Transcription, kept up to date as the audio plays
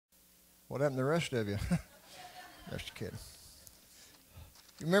What happened to the rest of you? Just kidding.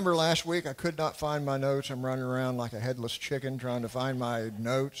 You remember last week I could not find my notes. I'm running around like a headless chicken trying to find my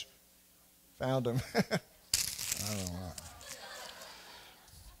notes. Found them. I don't know.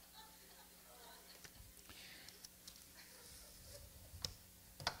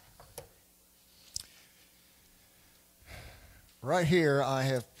 Right here I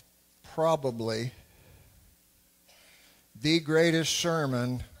have probably the greatest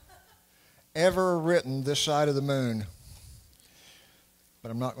sermon ever written this side of the moon.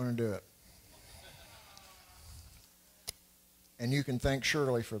 But I'm not going to do it. And you can thank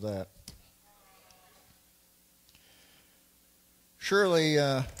Shirley for that. Shirley,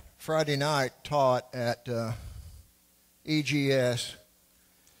 Friday night, taught at EGS.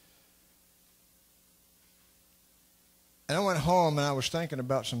 And I went home and I was thinking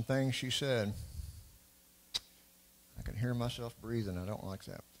about some things she said. I can hear myself breathing. I don't like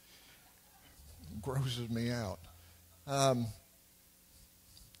that. It grosses me out. And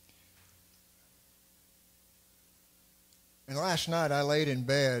last night I laid in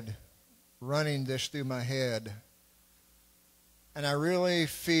bed running this through my head. And I really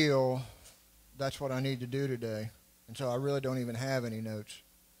feel that's what I need to do today. And so I really don't even have any notes.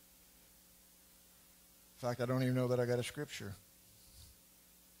 In fact, I don't even know that I got a scripture.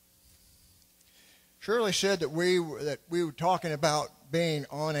 Shirley said that we were talking about being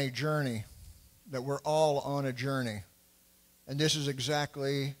on a journey, that we're all on a journey. And this is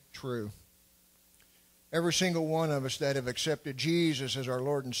exactly true. Every single one of us that have accepted Jesus as our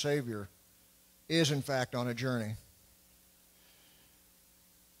Lord and Savior is, in fact, on a journey.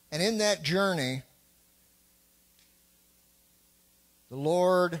 And in that journey, the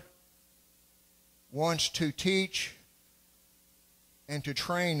Lord wants to teach and to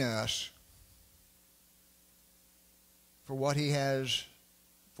train us for what He has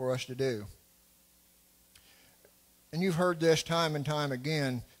for us to do. And you've heard this time and time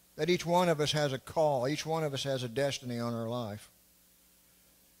again, that each one of us has a call. Each one of us has a destiny on our life.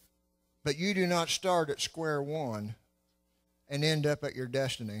 But you do not start at square one and end up at your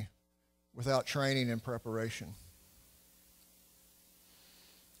destiny without training and preparation.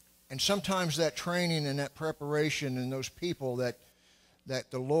 And sometimes that training and that preparation and those people that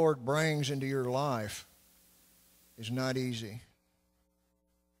the Lord brings into your life is not easy.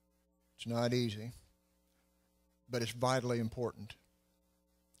 It's not easy, but it's vitally important.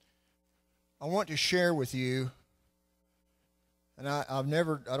 I want to share with you, and I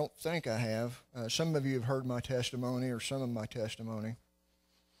don't think I have. Some of you have heard my testimony or some of my testimony.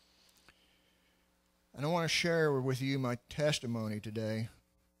 And I want to share with you my testimony today.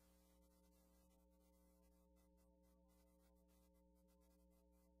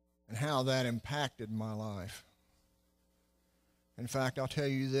 And how that impacted my life. In fact, I'll tell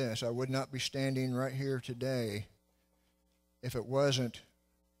you this, I would not be standing right here today if it wasn't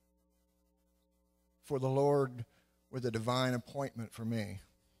for the Lord with a divine appointment for me.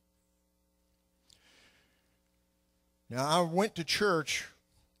 Now, I went to church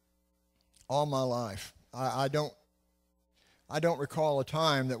all my life. I don't recall a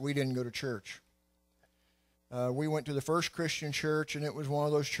time that we didn't go to church. We went to the First Christian Church, and it was one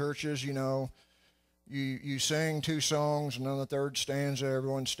of those churches, you know, you sing two songs, and on the third stanza,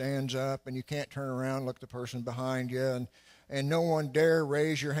 everyone stands up, and you can't turn around and look at the person behind you, and no one dare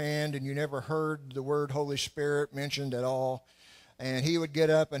raise your hand, and you never heard the word Holy Spirit mentioned at all. And he would get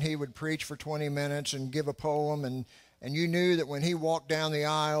up, and he would preach for 20 minutes and give a poem, and you knew that when he walked down the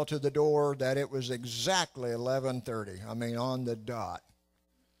aisle to the door that it was exactly 11:30. I mean, on the dot.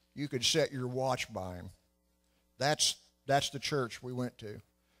 You could set your watch by him. That's the church we went to.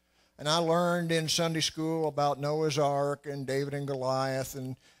 And I learned in Sunday school about Noah's Ark and David and Goliath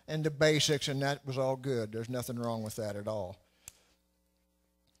and the basics, and that was all good. There's nothing wrong with that at all.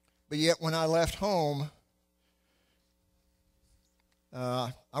 But yet when I left home,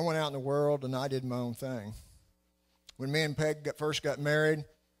 I went out in the world and I did my own thing. When me and Peg first got married,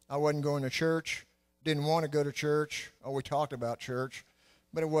 I wasn't going to church, didn't want to go to church. Oh, we talked about church,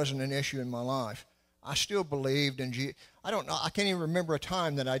 but it wasn't an issue in my life. I still believed in Jesus. I can't even remember a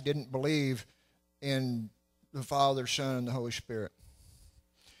time that I didn't believe in the Father, Son, and the Holy Spirit.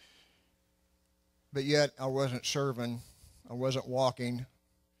 But yet I wasn't serving, I wasn't walking,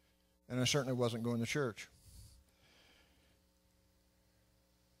 and I certainly wasn't going to church.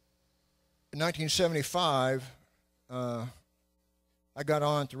 In 1975, I got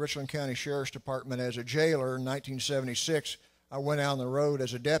on at the Richland County Sheriff's Department as a jailer. In 1976, I went out on the road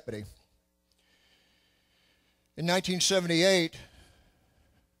as a deputy. In 1978,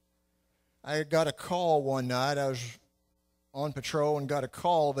 I got a call one night. I was on patrol and got a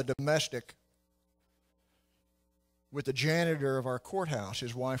call of a domestic with the janitor of our courthouse.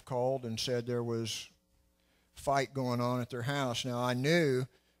 His wife called and said there was a fight going on at their house. Now, I knew,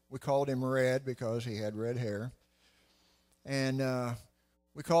 we called him Red because he had red hair. And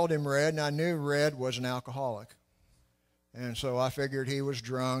we called him Red, and I knew Red was an alcoholic. And so I figured he was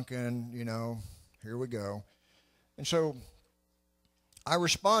drunk, and, here we go. And so I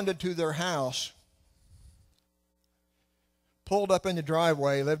responded to their house, pulled up in the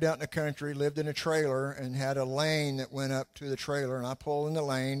driveway, lived out in the country, lived in a trailer, and had a lane that went up to the trailer. And I pulled in the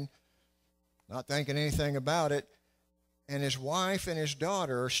lane, not thinking anything about it. And his wife and his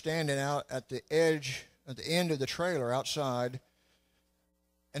daughter are standing out at the edge, at the end of the trailer outside,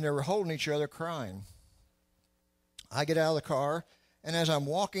 and they were holding each other crying. I get out of the car, and as I'm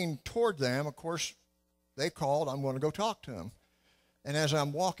walking toward them, of course, they called, I'm going to go talk to them. And as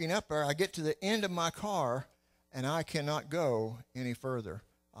I'm walking up there, I get to the end of my car, and I cannot go any further.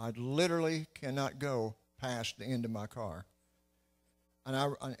 I literally cannot go past the end of my car.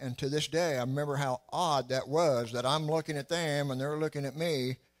 And to this day, I remember how odd that was, that I'm looking at them and they're looking at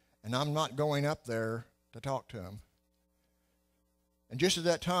me, and I'm not going up there to talk to them. And just at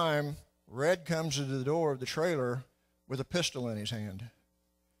that time, Red comes to the door of the trailer with a pistol in his hand.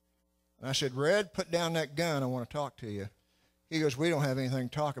 And I said, Red, put down that gun. I want to talk to you. He goes, we don't have anything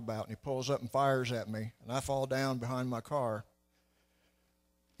to talk about. And he pulls up and fires at me. And I fall down behind my car.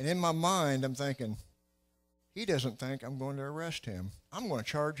 And in my mind, I'm thinking, he doesn't think I'm going to arrest him. I'm going to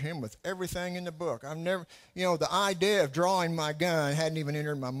charge him with everything in the book. I've never, the idea of drawing my gun hadn't even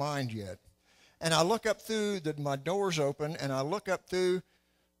entered my mind yet. And I look up through, my door's open, and I look up through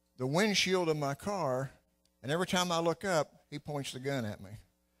the windshield of my car, and every time I look up, he points the gun at me.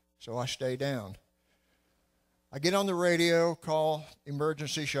 So I stay down. I get on the radio, call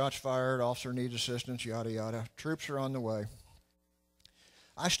emergency, shots fired, officer needs assistance, yada, yada. Troops are on the way.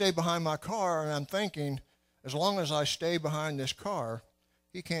 I stay behind my car, and I'm thinking, as long as I stay behind this car,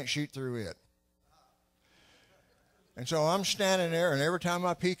 he can't shoot through it. And so I'm standing there, and every time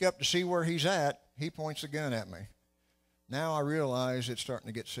I peek up to see where he's at, he points the gun at me. Now I realize it's starting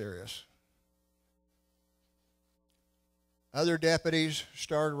to get serious. Other deputies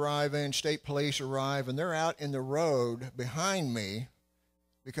start arriving, state police arrive, and they're out in the road behind me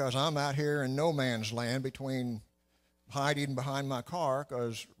because I'm out here in no man's land between hiding behind my car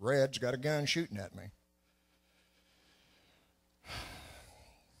because Red's got a gun shooting at me.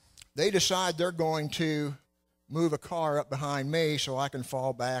 They decide they're going to move a car up behind me so I can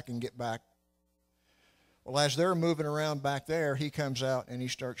fall back and get back. Well, as they're moving around back there, he comes out and he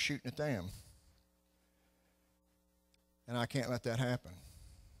starts shooting at them. And I can't let that happen.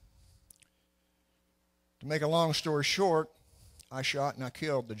 To make a long story short, I shot and I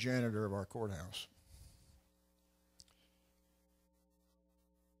killed the janitor of our courthouse.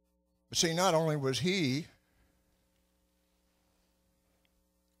 But see, not only was he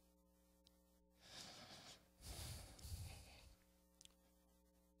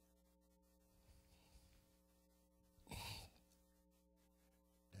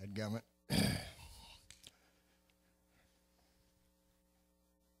dadgummit.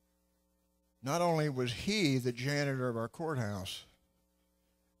 Not only was he the janitor of our courthouse,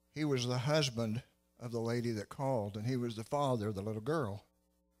 he was the husband of the lady that called, and he was the father of the little girl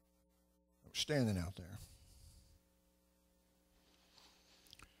that was standing out there.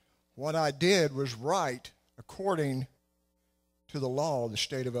 What I did was right according to the law of the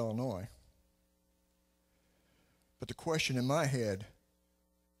state of Illinois. But the question in my head,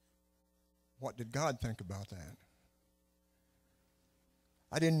 what did God think about that?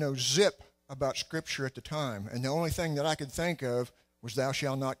 I didn't know zip about Scripture at the time, and the only thing that I could think of was thou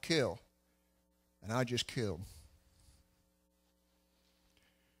shalt not kill, and I just killed.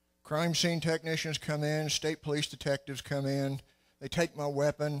 Crime scene technicians come in, state police detectives come in, they take my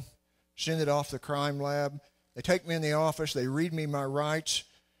weapon, send it off to the crime lab, they take me in the office, they read me my rights,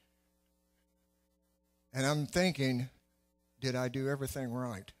 and I'm thinking, did I do everything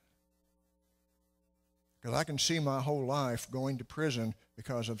right? Because I can see my whole life going to prison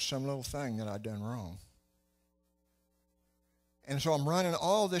because of some little thing that I'd done wrong. And so I'm running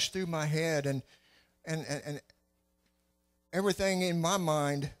all this through my head, and everything in my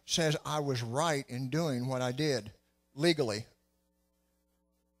mind says I was right in doing what I did legally.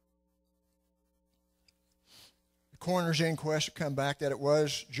 The coroner's inquest come back that it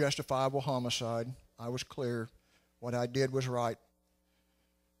was justifiable homicide. I was clear. What I did was right.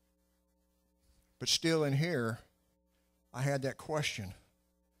 But still in here, I had that question.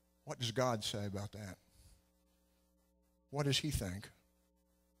 What does God say about that? What does he think?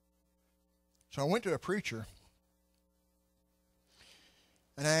 So I went to a preacher,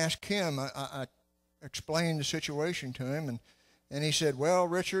 And I asked him, I explained the situation to him, and he said, well,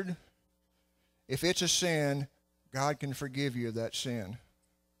 Richard, if it's a sin, God can forgive you of that sin.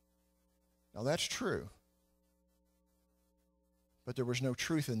 Now, that's true. But there was no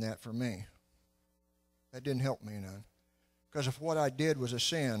truth in that for me. That didn't help me none. Because if what I did was a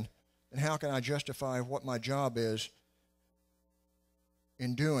sin, then how can I justify what my job is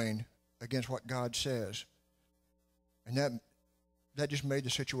in doing against what God says? And that just made the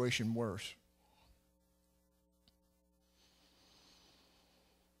situation worse.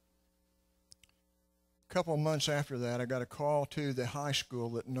 A couple of months after that, I got a call to the high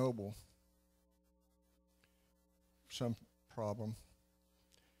school at Noble. Some problem.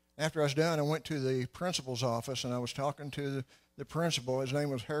 After I was done, I went to the principal's office, and I was talking to the principal. His name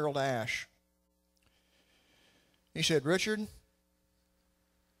was Harold Ash. He said, Richard,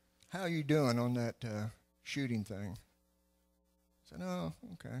 how are you doing on that shooting thing? I said, oh,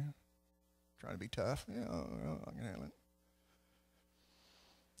 okay. Trying to be tough. Yeah, I can handle it.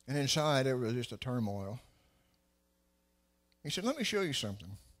 And inside, it was just a turmoil. He said, let me show you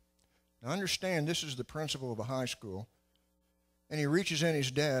something. Now, understand, this is the principal of a high school. And he reaches in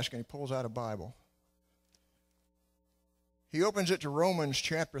his desk and he pulls out a Bible. He opens it to Romans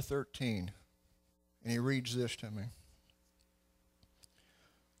chapter 13. And he reads this to me.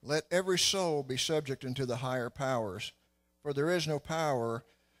 Let every soul be subject unto the higher powers, for there is no power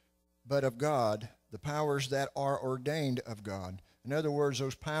but of God, the powers that are ordained of God. In other words,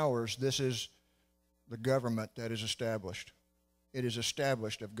 those powers, this is the government that is established. It is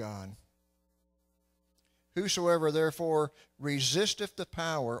established of God. Whosoever therefore resisteth the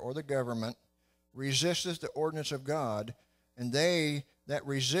power or the government, resisteth the ordinance of God, and they that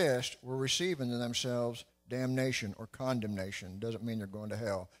resist will receive unto themselves damnation or condemnation. Doesn't mean they're going to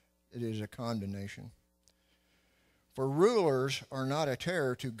hell. It is a condemnation. For rulers are not a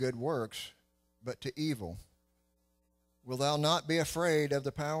terror to good works, but to evil. Wilt thou not be afraid of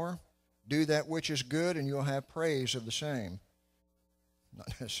the power? Do that which is good, and you'll have praise of the same. Not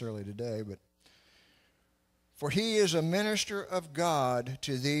necessarily today, but for he is a minister of God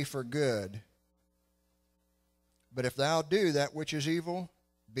to thee for good. But if thou do that which is evil,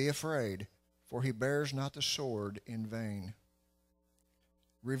 be afraid, for he bears not the sword in vain.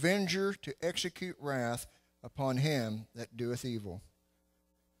 Revenger to execute wrath upon him that doeth evil.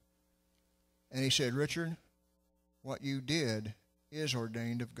 And he said, Richard, what you did is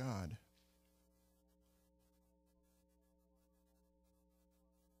ordained of God.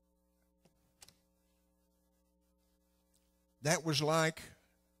 That was like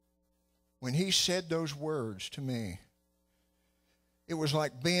when he said those words to me. It was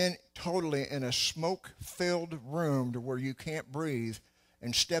like being totally in a smoke-filled room to where you can't breathe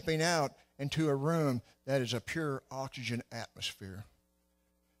and stepping out into a room that is a pure oxygen atmosphere.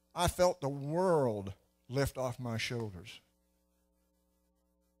 I felt the world lift off my shoulders.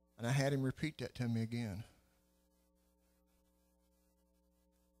 And I had him repeat that to me again.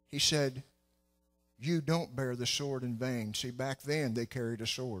 He said, you don't bear the sword in vain. See, back then they carried a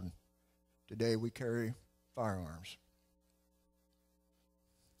sword. Today we carry firearms.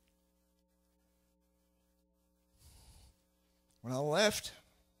 When I left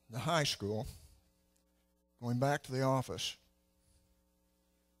the high school, going back to the office,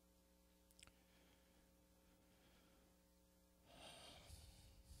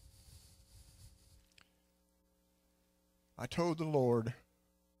 I told the Lord,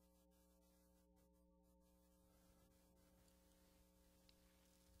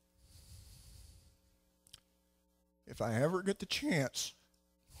 if I ever get the chance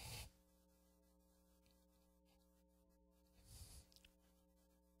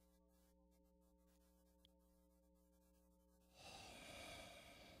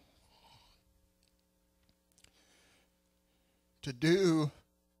to do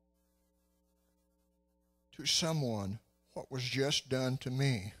to someone what was just done to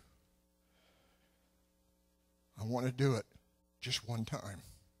me, I want to do it just one time.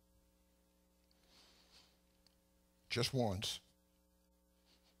 Just once.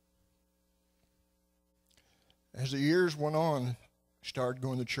 As the years went on, I started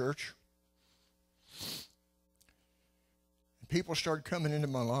going to church. And people started coming into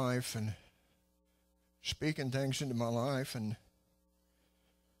my life and speaking things into my life, and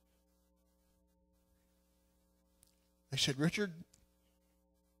they said, Richard,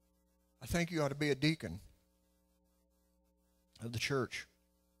 I think you ought to be a deacon of the church.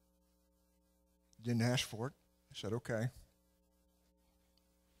 Didn't ask for it. I said, okay.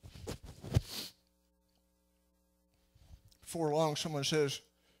 Before long, someone says,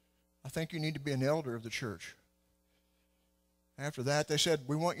 I think you need to be an elder of the church. After that, they said,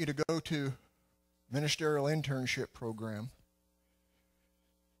 we want you to go to ministerial internship program.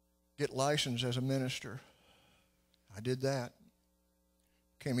 Get licensed as a minister. I did that.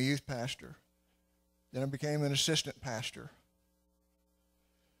 Became a youth pastor. Then I became an assistant pastor.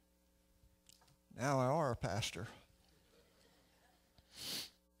 Now I are a pastor.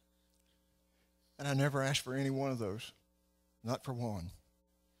 And I never asked for any one of those. Not for one.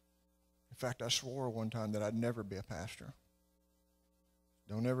 In fact, I swore one time that I'd never be a pastor.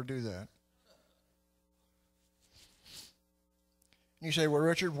 Don't ever do that. And you say, well,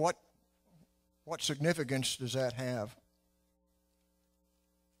 Richard, what significance does that have?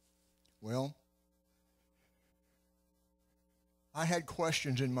 Well, I had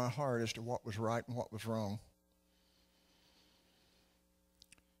questions in my heart as to what was right and what was wrong.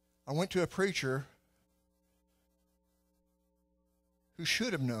 I went to a preacher who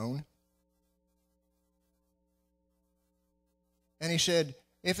should have known. And he said,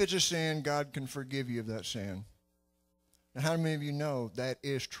 if it's a sin, God can forgive you of that sin. Now, how many of you know that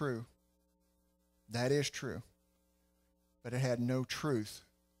is true? That is true. But it had no truth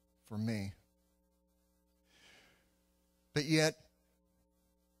for me. But yet,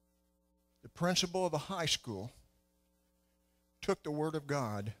 the principal of a high school took the Word of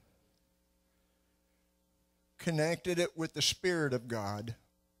God, connected it with the Spirit of God,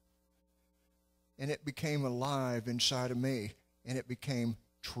 and it became alive inside of me, and it became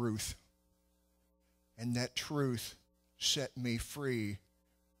truth. And that truth set me free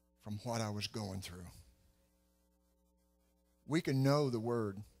from what I was going through. We can know the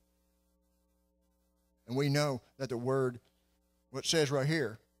Word. And we know that the Word, what it says right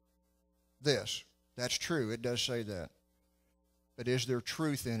here, this, that's true. It does say that. But is there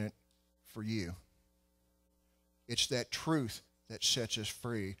truth in it for you? It's that truth that sets us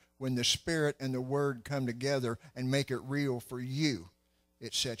free. When the Spirit and the Word come together and make it real for you,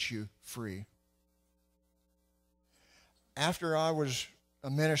 it sets you free. After I was a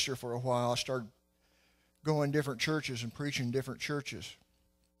minister for a while, I started going different churches and preaching different churches.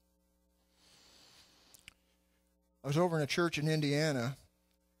 I was over in a church in Indiana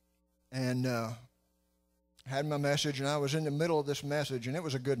and had my message, and I was in the middle of this message, and it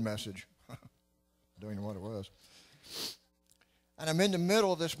was a good message. I don't even know what it was. And I'm in the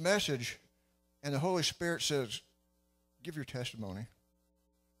middle of this message, and the Holy Spirit says, give your testimony.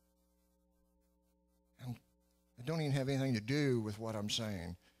 I don't even have anything to do with what I'm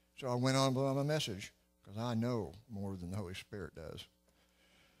saying. So I went on with my message, because I know more than the Holy Spirit does.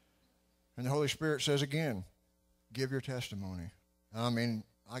 And the Holy Spirit says again, give your testimony. I mean,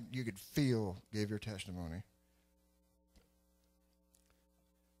 you could feel, give your testimony.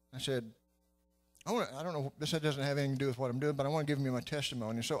 I said, I don't know, this doesn't have anything to do with what I'm doing, but I want to give you my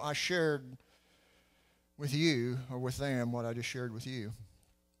testimony. So I shared with you, or with them, what I just shared with you.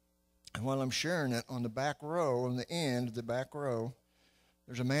 And while I'm sharing it, on the back row, on the end of the back row,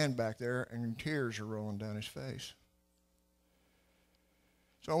 there's a man back there, and tears are rolling down his face.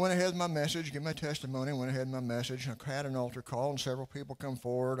 So I went ahead with my message, give my testimony, went ahead with my message. I had an altar call, and several people come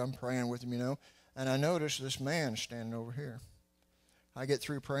forward. I'm praying with them, you know. And I noticed this man standing over here. I get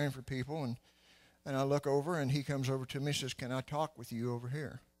through praying for people, and I look over, and he comes over to me and says, can I talk with you over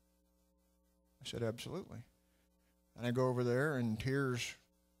here? I said, absolutely. And I go over there, and tears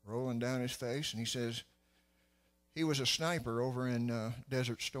rolling down his face, and he says, he was a sniper over in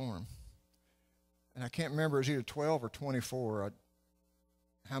Desert Storm. And I can't remember, it was either 12 or 24,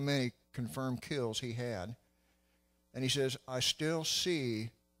 how many confirmed kills he had. And he says, I still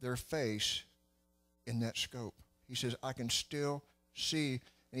see their face in that scope. He says, I can still see.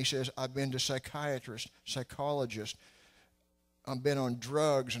 And he says, I've been to psychiatrists, psychologists. I've been on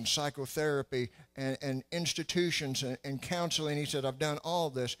drugs and psychotherapy and institutions and counseling. He said, I've done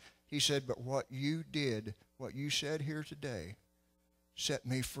all this. He said, but what you did, what you said here today, set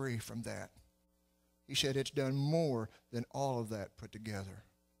me free from that. He said, it's done more than all of that put together.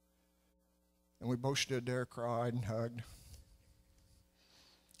 And we both stood there, cried and hugged.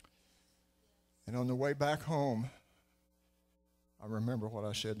 And on the way back home, I remember what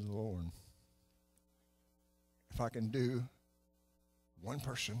I said to the Lord. If I can do one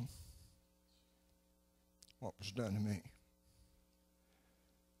person what was done to me,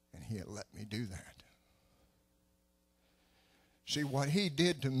 and he had let me do that. See, what he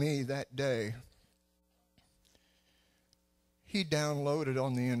did to me that day, he downloaded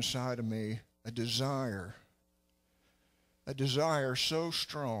on the inside of me a desire so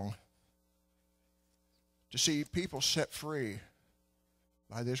strong to see people set free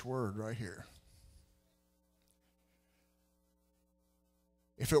by this word right here.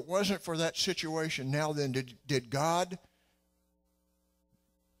 If it wasn't for that situation, now then, did God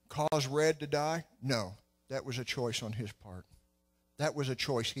cause Red to die? No, that was a choice on his part. That was a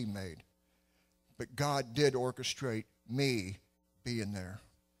choice he made. But God did orchestrate me being there.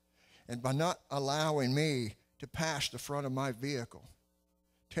 And by not allowing me to pass the front of my vehicle,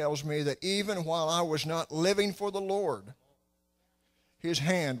 tells me that even while I was not living for the Lord, his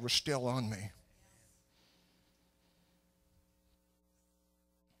hand was still on me.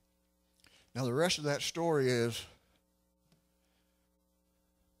 Now the rest of that story is,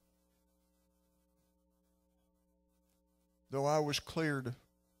 though I was cleared,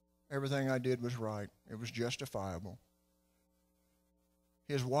 everything I did was right. It was justifiable.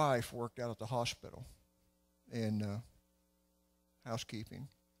 His wife worked out at the hospital in housekeeping.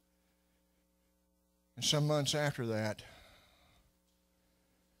 And some months after that,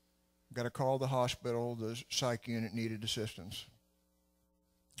 got a call to the hospital. The psych unit needed assistance.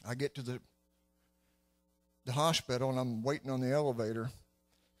 I get to the hospital, and I'm waiting on the elevator,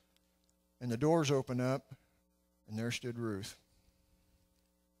 and the doors open up, and there stood Ruth.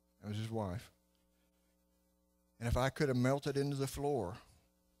 That was his wife. And if I could have melted into the floor,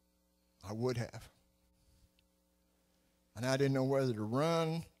 I would have. And I didn't know whether to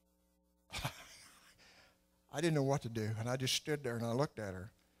run. I didn't know what to do. And I just stood there and I looked at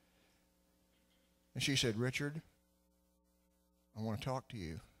her. And she said, "Richard, I want to talk to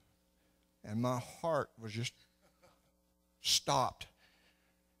you." And my heart was just stopped.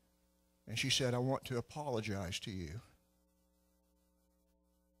 And she said, "I want to apologize to you."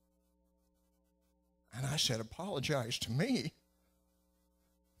 And I said, "Apologize to me?"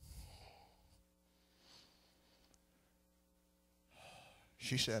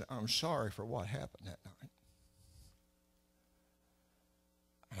 She said, "I'm sorry for what happened that night."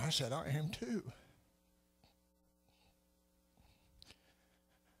 And I said, "I am too."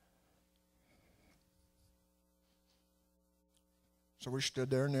 So we stood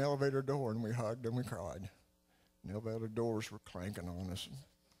there in the elevator door and we hugged and we cried. And the elevator doors were clanking on us.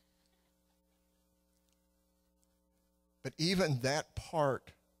 But even that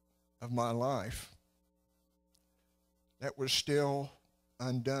part of my life that was still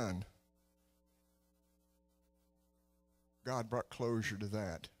undone, God brought closure to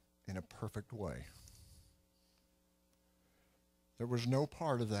that in a perfect way. There was no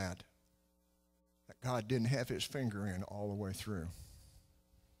part of that God didn't have his finger in all the way through.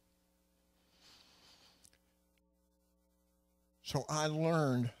 So I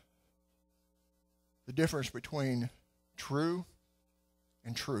learned the difference between true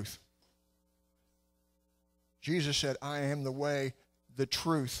and truth. Jesus said, "I am the way, the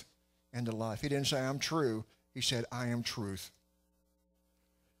truth, and the life." He didn't say, "I'm true." He said, "I am truth."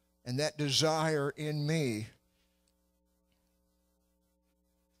 And that desire in me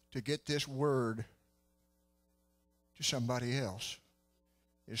to get this word to somebody else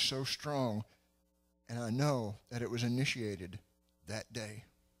is so strong. And I know that it was initiated that day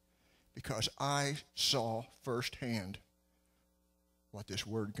because I saw firsthand what this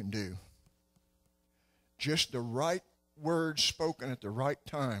word can do. Just the right words spoken at the right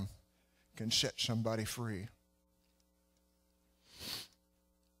time can set somebody free.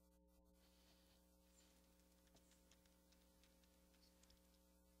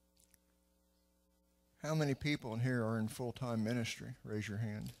 How many people in here are in full-time ministry? Raise your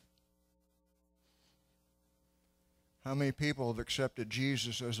hand. How many people have accepted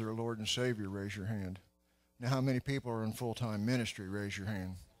Jesus as their Lord and Savior? Raise your hand. Now, how many people are in full-time ministry? Raise your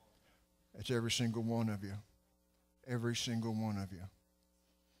hand. That's every single one of you. Every single one of you.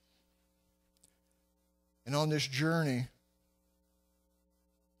 And on this journey,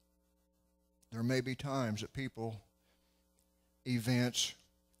 there may be times that people, events,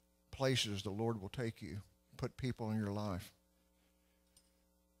 places the Lord will take you, put people in your life.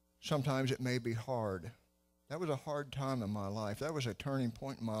 Sometimes it may be hard. That was a hard time in my life. That was a turning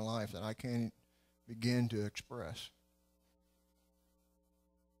point in my life that I can't begin to express.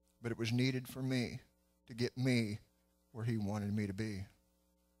 But it was needed for me to get me where he wanted me to be.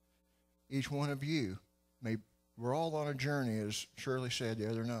 Each one of you, we're all on a journey, as Shirley said the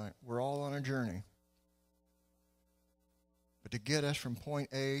other night. We're all on a journey. But to get us from point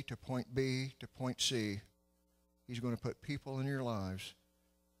A to point B to point C, he's going to put people in your lives.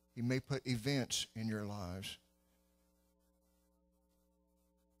 He may put events in your lives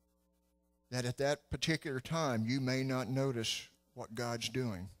that at that particular time you may not notice what God's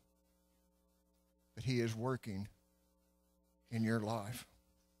doing, but he is working in your life.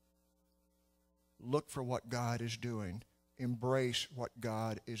 Look for what God is doing. Embrace what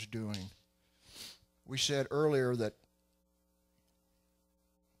God is doing. We said earlier that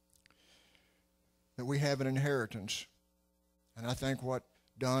we have an inheritance. And I think what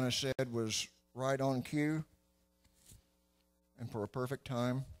Donna said was right on cue and for a perfect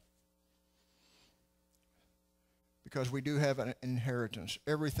time. Because we do have an inheritance.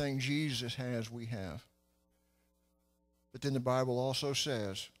 Everything Jesus has, we have. But then the Bible also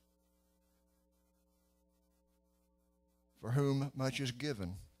says, for whom much is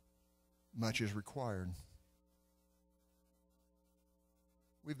given, much is required.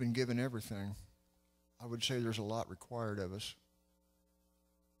 We've been given everything. I would say there's a lot required of us.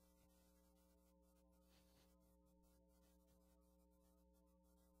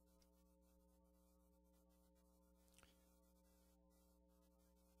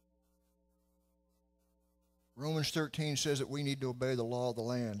 Romans 13 says that we need to obey the law of the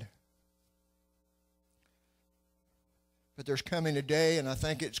land. But there's coming a day, and I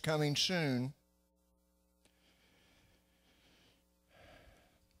think it's coming soon,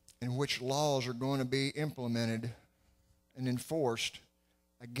 in which laws are going to be implemented and enforced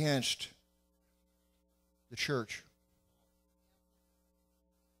against the church.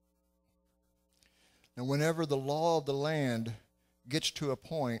 Now, whenever the law of the land gets to a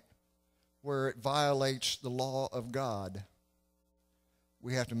point where it violates the law of God,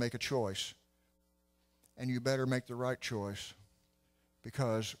 we have to make a choice. And you better make the right choice,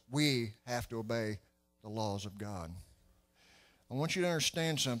 because we have to obey the laws of God. I want you to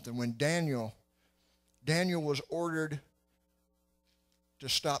understand something. When Daniel was ordered to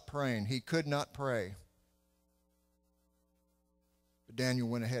stop praying. He could not pray. But Daniel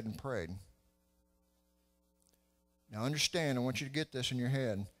went ahead and prayed. Now understand, I want you to get this in your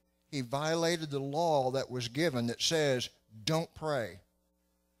head. He violated the law that was given that says, don't pray.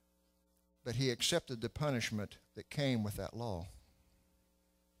 But he accepted the punishment that came with that law.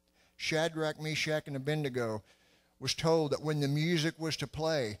 Shadrach, Meshach, and Abednego was told that when the music was to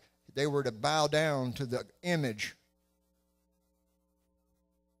play, they were to bow down to the image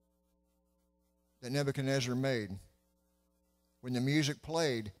that Nebuchadnezzar made. When the music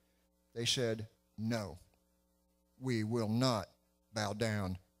played, they said, no, we will not bow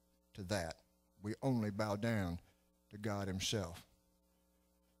down to that. We only bow down to God himself.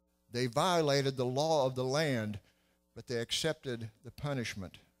 They violated the law of the land, but they accepted the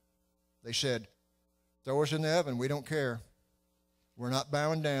punishment. They said, throw us in the oven, we don't care. We're not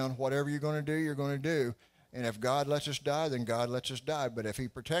bowing down. Whatever you're going to do, you're going to do. And if God lets us die, then God lets us die. But if he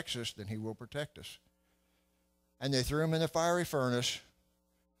protects us, then he will protect us. And they threw him in the fiery furnace.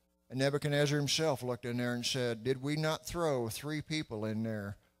 And Nebuchadnezzar himself looked in there and said, did we not throw 3 people in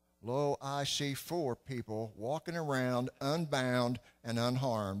there? Lo, I see 4 people walking around unbound and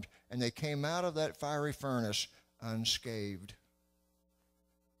unharmed. And they came out of that fiery furnace unscathed.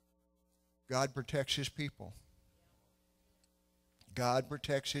 God protects his people. God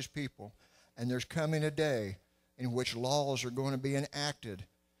protects his people. And there's coming a day in which laws are going to be enacted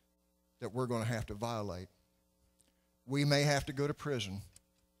that we're going to have to violate. We may have to go to prison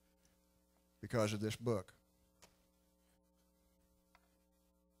because of this book.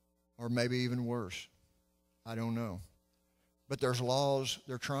 Or maybe even worse. I don't know. But there's laws,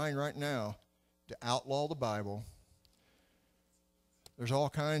 they're trying right now to outlaw the Bible. There's all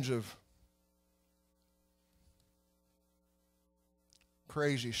kinds of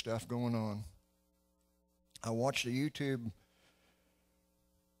crazy stuff going on. I watched a YouTube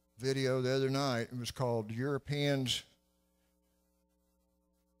video the other night. It was called Europeans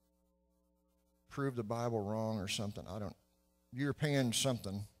Prove the Bible Wrong or something. European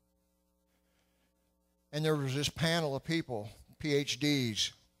something. And there was this panel of people,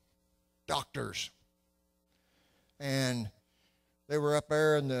 PhDs, doctors. And they were up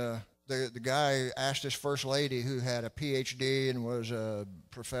there, and the guy asked his first lady, who had a PhD and was a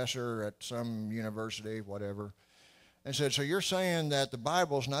professor at some university, whatever, and said, so you're saying that the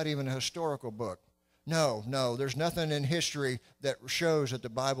Bible's not even a historical book? No, there's nothing in history that shows that the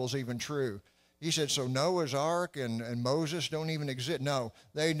Bible's even true. He said, so Noah's Ark and Moses don't even exist? No,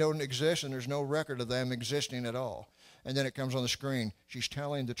 they don't exist, and there's no record of them existing at all. And then it comes on the screen. She's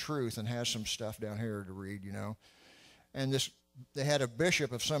telling the truth and has some stuff down here to read, you know. And they had a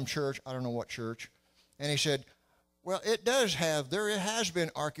bishop of some church, I don't know what church, and he said, well, there has been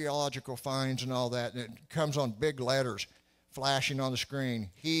archaeological finds and all that, and it comes on big letters flashing on the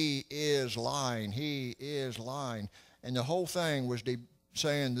screen. He is lying. He is lying. And the whole thing was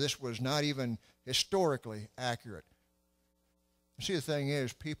saying this was not even historically accurate. See, the thing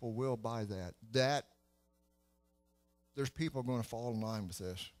is, people will buy that. There's people going to fall in line with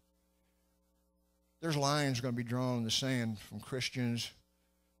this. There's lines going to be drawn in the sand from Christians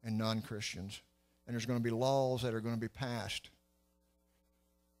and non-Christians. And there's going to be laws that are going to be passed.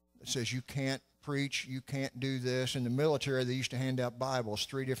 that says you can't preach, you can't do this. In the military, they used to hand out Bibles,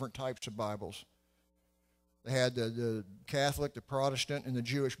 3 different types of Bibles. They had the Catholic, the Protestant, and the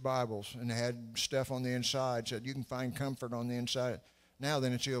Jewish Bibles, and they had stuff on the inside said you can find comfort on the inside. Now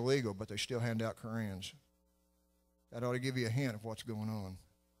then it's illegal, but they still hand out Korans. That ought to give you a hint of what's going on.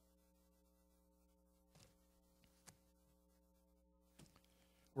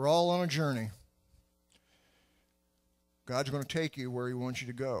 We're all on a journey. God's going to take you where he wants you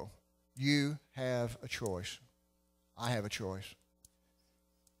to go. You have a choice. I have a choice.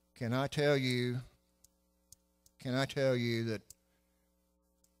 Can I tell you that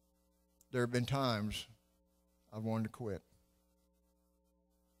there have been times I've wanted to quit?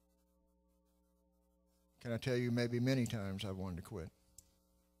 Can I tell you maybe many times I've wanted to quit?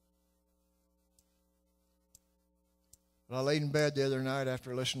 But I laid in bed the other night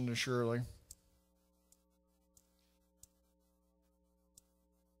after listening to Shirley.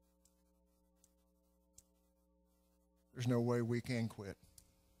 There's no way we can quit.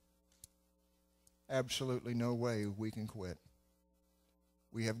 Absolutely no way we can quit.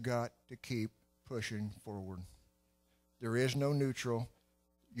 We have got to keep pushing forward. There is no neutral.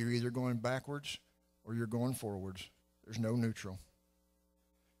 You're either going backwards or you're going forwards. There's no neutral.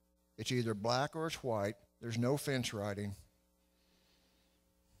 It's either black or it's white. There's no fence riding.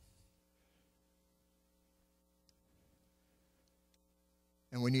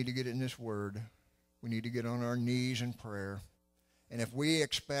 And we need to get in this word. We need to get on our knees in prayer. And if we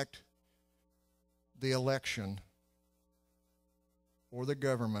expect the election or the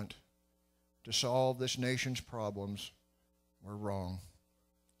government to solve this nation's problems, we're wrong.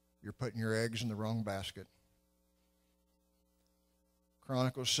 You're putting your eggs in the wrong basket.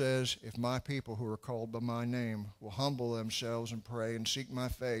 Chronicles says, if my people who are called by my name will humble themselves and pray and seek my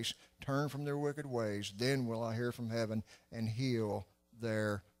face, turn from their wicked ways, then will I hear from heaven and heal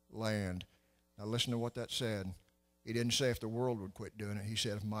their land. Now listen to what that said. He didn't say if the world would quit doing it. He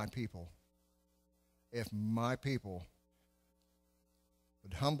said if my people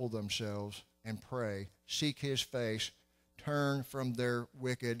would humble themselves and pray, seek his face, turn from their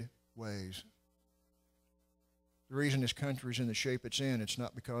wicked ways. The reason this country's in the shape it's in, it's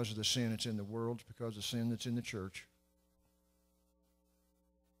not because of the sin that's in the world, it's because of the sin that's in the church.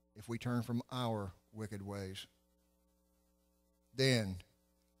 If we turn from our wicked ways, then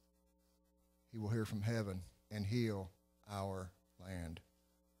he will hear from heaven and heal our land.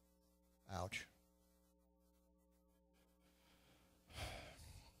 Ouch.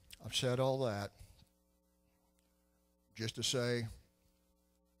 I've said all that just to say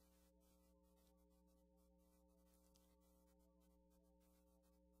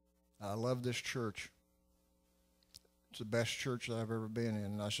I love this church. It's the best church that I've ever been in,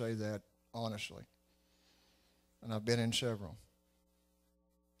 and I say that honestly. And I've been in several.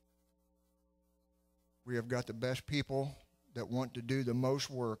 We have got the best people that want to do the most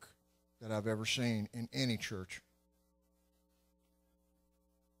work that I've ever seen in any church.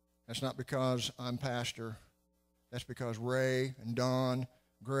 That's not because I'm pastor. That's because Ray and Don,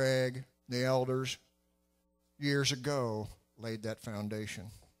 Greg, the elders, years ago laid that foundation.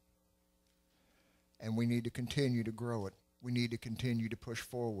 And we need to continue to grow it. We need to continue to push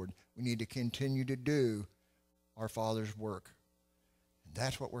forward. We need to continue to do our Father's work. And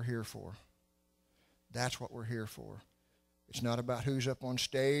that's what we're here for. That's what we're here for. It's not about who's up on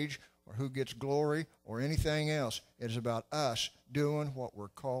stage or who gets glory or anything else. It is about us doing what we're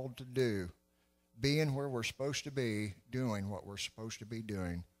called to do, being where we're supposed to be, doing what we're supposed to be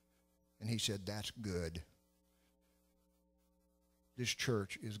doing. And he said, that's good. This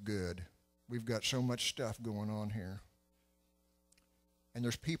church is good. We've got so much stuff going on here. And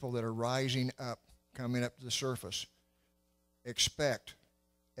there's people that are rising up, coming up to the surface. Expect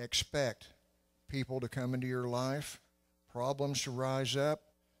people to come into your life, problems to rise up,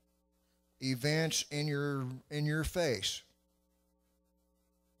 events in your face.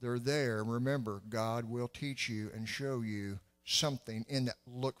 They're there. Remember, God will teach you and show you something in that.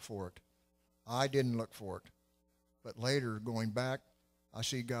 Look for it. I didn't look for it. But later, going back, I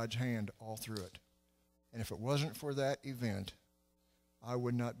see God's hand all through it. And if it wasn't for that event, I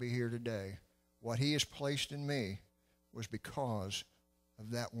would not be here today. What he has placed in me was because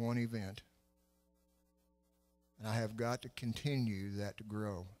of that one event. And I have got to continue that to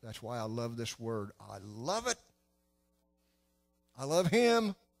grow. That's why I love this word. I love it. I love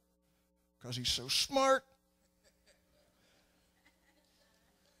him because he's so smart.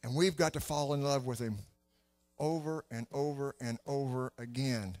 And we've got to fall in love with him over and over and over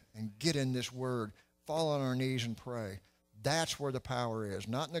again and get in this word. Fall on our knees and pray. That's where the power is.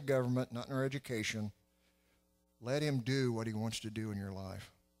 Not in the government, not in our education. Let him do what he wants to do in your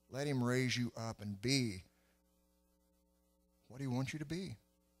life. Let him raise you up and be what he wants you to be.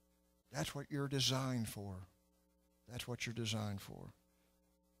 That's what you're designed for. That's what you're designed for.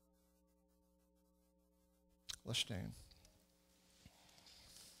 Let's stand.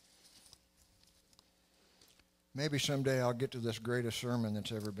 Maybe someday I'll get to this greatest sermon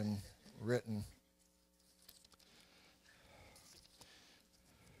that's ever been written.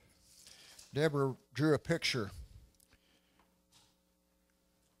 Deborah drew a picture.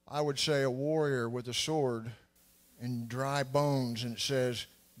 I would say a warrior with a sword and dry bones, and it says,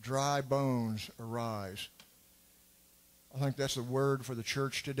 dry bones, arise. I think that's the word for the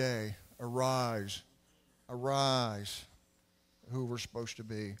church today. Arise. Arise. Who we're supposed to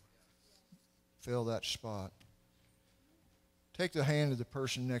be. Fill that spot. Take the hand of the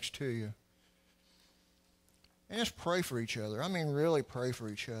person next to you. And just pray for each other. I mean, really pray for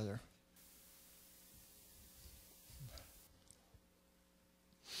each other.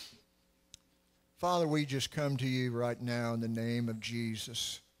 Father, we just come to you right now in the name of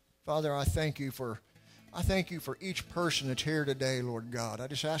Jesus. Father, I thank you for each person that's here today, Lord God. I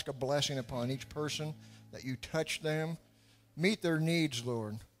just ask a blessing upon each person, that you touch them, meet their needs,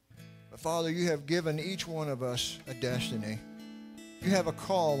 Lord. But Father, you have given each one of us a destiny. You have a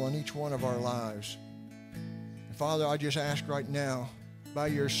call on each one of our lives. And Father, I just ask right now, by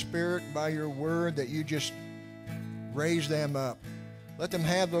your Spirit, by your word, that you just raise them up. Let them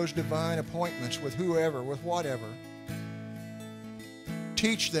have those divine appointments with whoever, with whatever.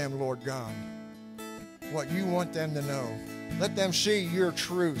 Teach them, Lord God, what you want them to know. Let them see your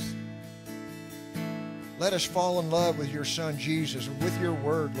truth. Let us fall in love with your Son, Jesus, and with your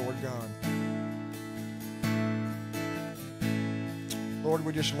word, Lord God. Lord,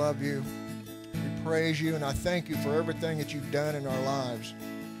 we just love you. We praise you, and I thank you for everything that you've done in our lives.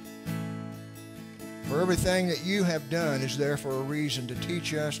 For everything that you have done is there for a reason, to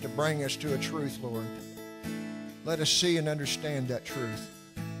teach us, to bring us to a truth, Lord. Let us see and understand that truth.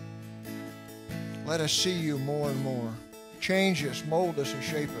 Let us see you more and more. Change us, mold us, and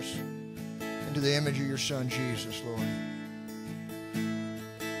shape us into the image of your Son, Jesus, Lord.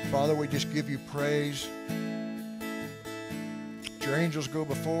 Father, we just give you praise. Your angels go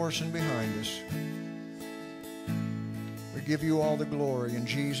before us and behind us. We give you all the glory in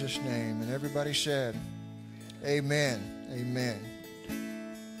Jesus' name. And everybody said, amen. Amen.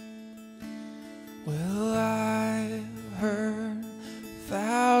 Well, I've heard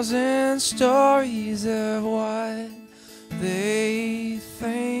 1,000 stories of what they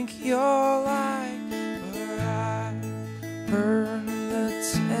think you're like, but I've heard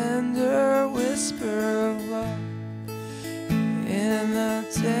the tender whisper of love in the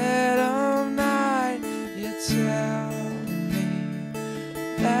dead of night. You tell me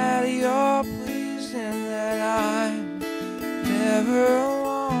that you're pleased and that I'm never alone.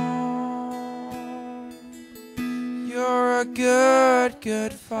 You're a good,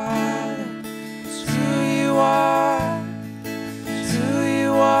 good Father.